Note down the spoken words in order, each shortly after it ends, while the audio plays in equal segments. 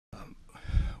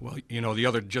Well,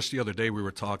 just the other day we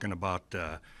were talking about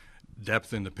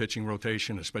depth in the pitching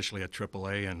rotation, especially at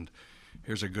AAA, and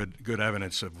here's a good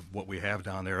evidence of what we have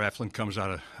down there. Eflin comes out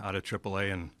of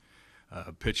AAA and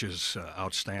pitches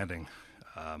outstanding,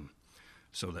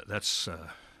 so that's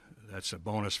a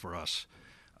bonus for us.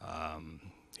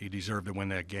 He deserved to win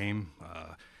that game.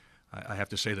 I have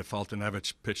to say that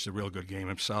Fultonevich pitched a real good game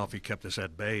himself. He kept us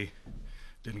at bay.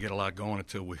 Didn't get a lot going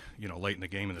until late in the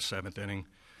game in the seventh inning.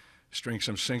 String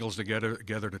some singles together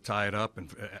to tie it up,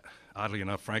 and oddly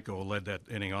enough, Franco led that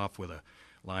inning off with a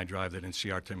line drive that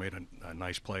Inciarte made a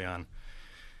nice play on.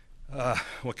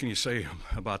 What can you say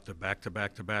about the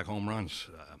back-to-back home runs?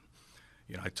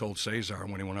 I told Cesar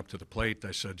when he went up to the plate,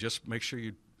 I said, just make sure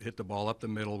you hit the ball up the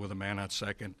middle with a man on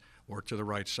second or to the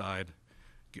right side,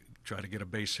 try to get a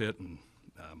base hit, and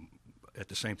at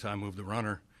the same time move the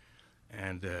runner.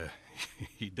 And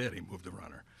he did. He moved the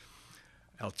runner.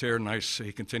 Altair, nice.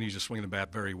 He continues to swing the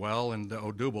bat very well. And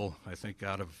Odubel, I think,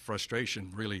 out of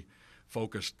frustration, really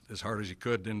focused as hard as he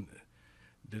could.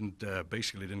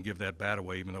 Basically didn't give that bat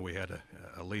away, even though we had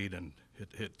a lead, and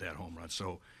hit that home run.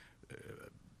 So,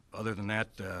 other than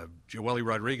that, Joely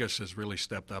Rodriguez has really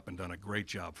stepped up and done a great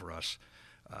job for us.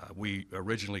 We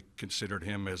originally considered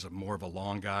him as more of a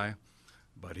long guy,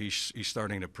 but he's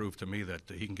starting to prove to me that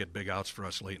he can get big outs for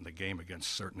us late in the game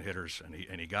against certain hitters,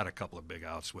 and he got a couple of big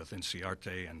outs with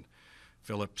Inciarte and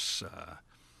Phillips.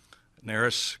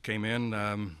 Neris came in.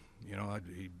 I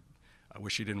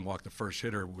wish he didn't walk the first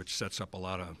hitter, which sets up a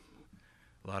lot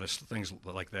of things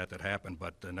like that happen.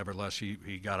 But nevertheless,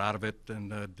 he got out of it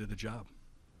and did the job.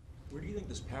 Where do you think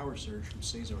this power surge from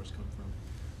Cesar has come from?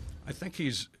 I think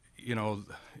he's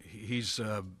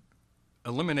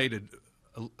eliminated.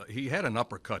 He had an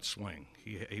uppercut swing.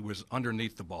 He was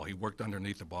underneath the ball. He worked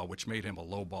underneath the ball, which made him a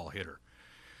low ball hitter.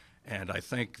 And I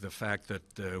think the fact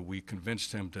that we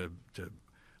convinced him to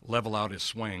level out his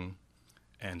swing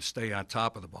and stay on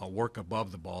top of the ball, work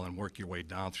above the ball, and work your way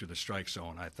down through the strike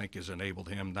zone, I think has enabled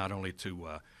him not only to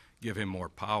give him more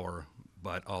power,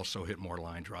 but also hit more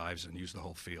line drives and use the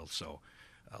whole field. So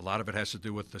a lot of it has to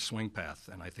do with the swing path,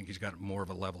 and I think he's got more of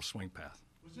a level swing path.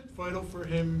 Was it vital for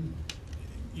him?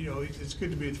 It's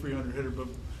good to be a 300 hitter, but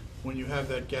when you have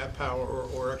that gap power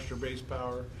or extra base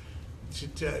power,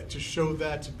 to show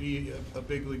that to be a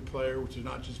big league player, to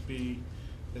not just be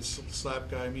a slap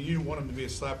guy. I mean, you didn't want him to be a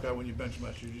slap guy when you bench him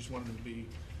last year. You just wanted him to be.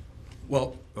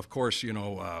 Well, of course, you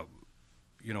know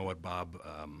what, Bob.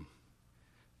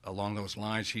 Along those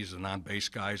lines, he's a non-base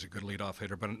guy. He's a good leadoff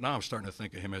hitter. But now I'm starting to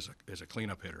think of him as a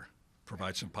cleanup hitter,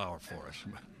 provide some power for us.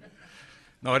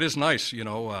 No, it is nice,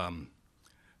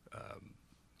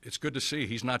 it's good to see.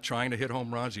 He's not trying to hit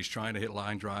home runs. He's trying to hit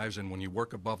line drives. And when you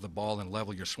work above the ball and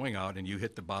level your swing out and you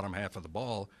hit the bottom half of the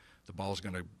ball's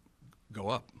going to go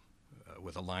up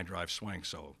with a line drive swing.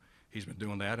 So he's been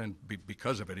doing that, and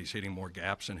because of it, he's hitting more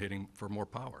gaps and hitting for more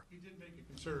power. He did make a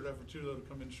concerted effort, too, though, to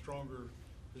come in stronger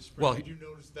this spring. Well, did you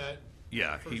notice that?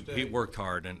 Yeah, he worked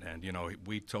hard, and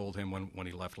we told him when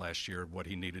he left last year what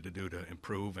he needed to do to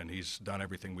improve, and he's done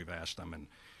everything we've asked him, and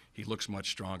he looks much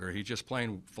stronger. He's just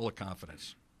playing full of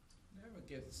confidence. Never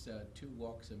gets 2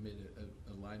 walks amid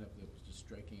a lineup that was just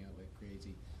striking out like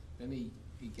crazy. Then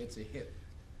he gets a hit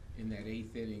in that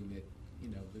 8th inning that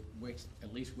that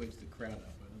at least wakes the crowd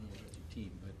up. I don't know about your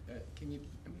team, but can you?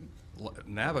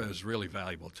 Nava is really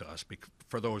valuable to us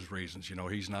for those reasons.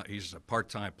 He's a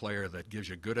part-time player that gives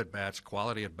you good at-bats,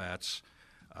 quality at-bats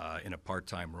in a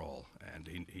part-time role, and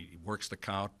he works the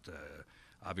count.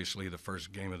 Obviously, the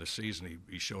first game of the season,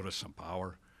 he showed us some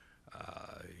power.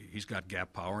 He's got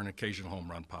gap power and occasional home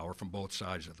run power from both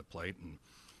sides of the plate, and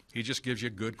he just gives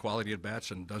you good quality at-bats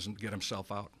and doesn't get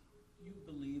himself out. Do you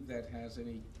believe that has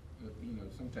any,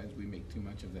 sometimes we make too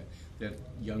much of that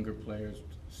younger players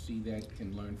see that,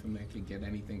 can learn from that, can get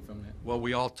anything from that? Well,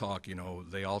 we all talk,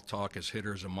 they all talk as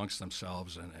hitters amongst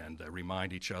themselves and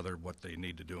remind each other what they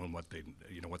need to do and what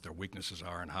what their weaknesses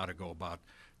are and how to go about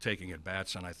taking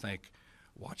at-bats, and I think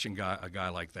watching a guy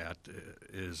like that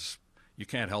you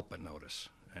can't help but notice.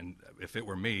 And if it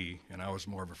were me and I was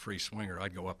more of a free swinger,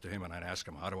 I'd go up to him and I'd ask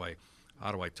him, how do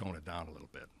I tone it down a little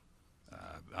bit?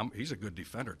 He's a good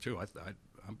defender too.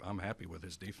 I'm happy with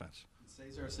his defense.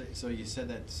 Cesar, so you said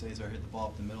that Cesar hit the ball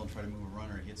up the middle and tried to move a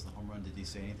runner. He hits the home run. Did he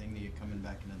say anything to you coming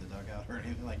back into the dugout or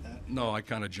anything like that? No, I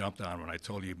kind of jumped on when I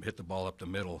told you hit the ball up the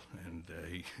middle, and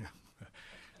he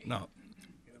no.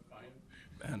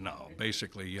 And no,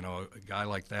 basically, a guy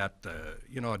like that,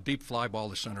 a deep fly ball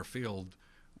to center field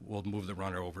will move the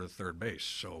runner over to third base.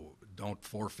 So don't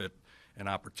forfeit an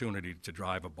opportunity to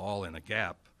drive a ball in a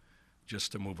gap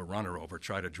just to move a runner over.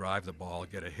 Try to drive the ball,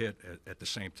 get a hit at the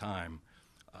same time,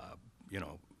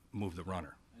 move the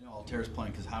runner. I I know Alter's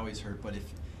playing because Howie's hurt, but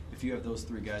if you have those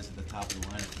three guys at the top of the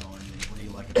lineup going, what do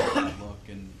you like about that look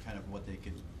and kind of what they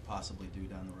could possibly do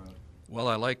down the road? Well,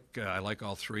 I like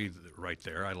all three right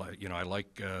there. I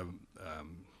like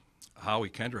Howie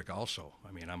Kendrick also.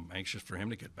 I mean, I'm anxious for him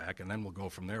to get back, and then we'll go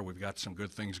from there. We've got some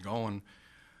good things going.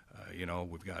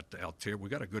 We've got Altir.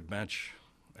 We've got a good bench.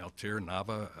 Altir,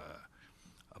 Nava,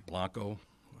 Blanco.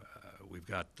 We've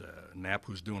got Knapp,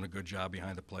 who's doing a good job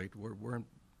behind the plate. We're in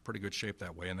pretty good shape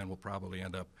that way, and then we'll probably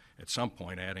end up at some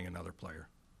point adding another player.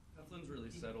 Eflin's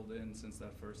really settled in since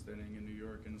that first inning in New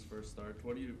York in his first start.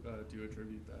 What do you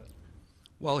attribute that?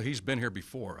 Well, he's been here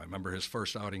before. I remember his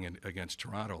first outing against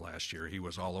Toronto last year. He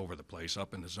was all over the place,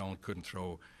 up in the zone, couldn't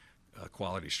throw a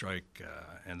quality strike,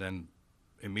 and then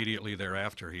immediately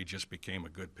thereafter he just became a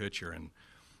good pitcher. And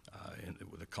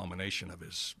the culmination of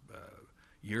his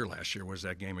year last year was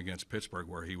that game against Pittsburgh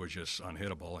where he was just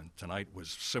unhittable, and tonight was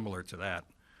similar to that.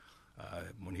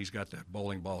 When he's got that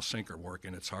bowling ball sinker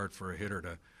working, it's hard for a hitter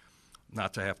to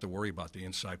not to have to worry about the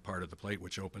inside part of the plate,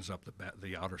 which opens up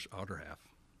the outer half.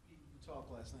 You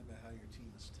talked last night about how your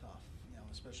team is tough,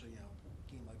 especially,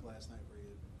 a game like last night where you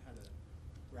had to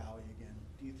rally again.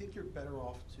 Do you think you're better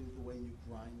off to the way you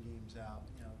grind games out?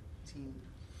 Team,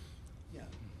 you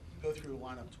go through a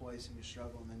lineup twice and you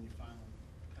struggle, and then you finally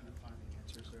kind of find the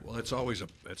answers there. Well, it's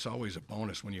always a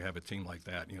bonus when you have a team like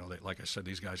that. Like I said,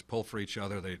 these guys pull for each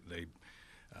other. They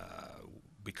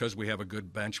because we have a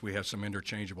good bench, we have some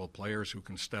interchangeable players who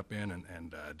can step in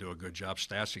and do a good job.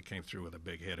 Stassi came through with a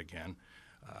big hit again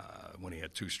when he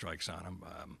had 2 strikes on him.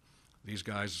 These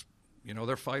guys,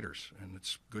 they're fighters, and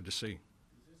it's good to see. Is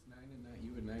this 9-9?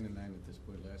 You were 9-9 at this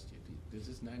point last year. Does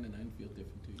this 9-9 feel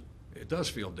different to you? It does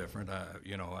feel different.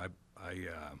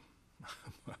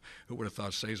 Who would have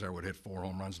thought Cesar would hit 4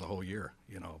 home runs the whole year?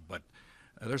 But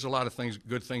there's a lot of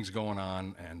good things going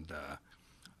on, and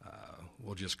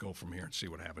we'll just go from here and see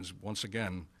what happens. Once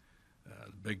again,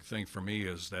 the big thing for me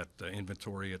is that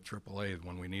inventory at AAA.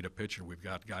 When we need a pitcher, we've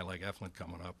got a guy like Eflin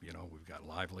coming up. We've got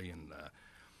Lively and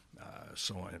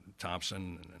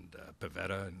Thompson and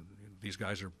Pivetta, and these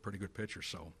guys are pretty good pitchers.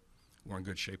 So we're in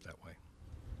good shape that way.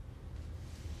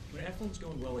 When Eflin's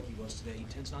going well like he was today, he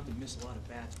tends not to miss a lot of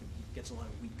bats, but he gets a lot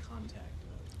of weak contact.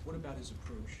 What about his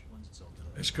approach lends itself to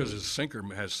that? It's because his sinker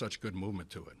has such good movement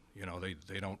to it.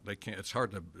 They can't. It's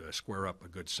hard to square up a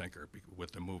good sinker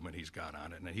with the movement he's got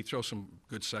on it, and he throws some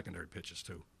good secondary pitches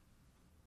too.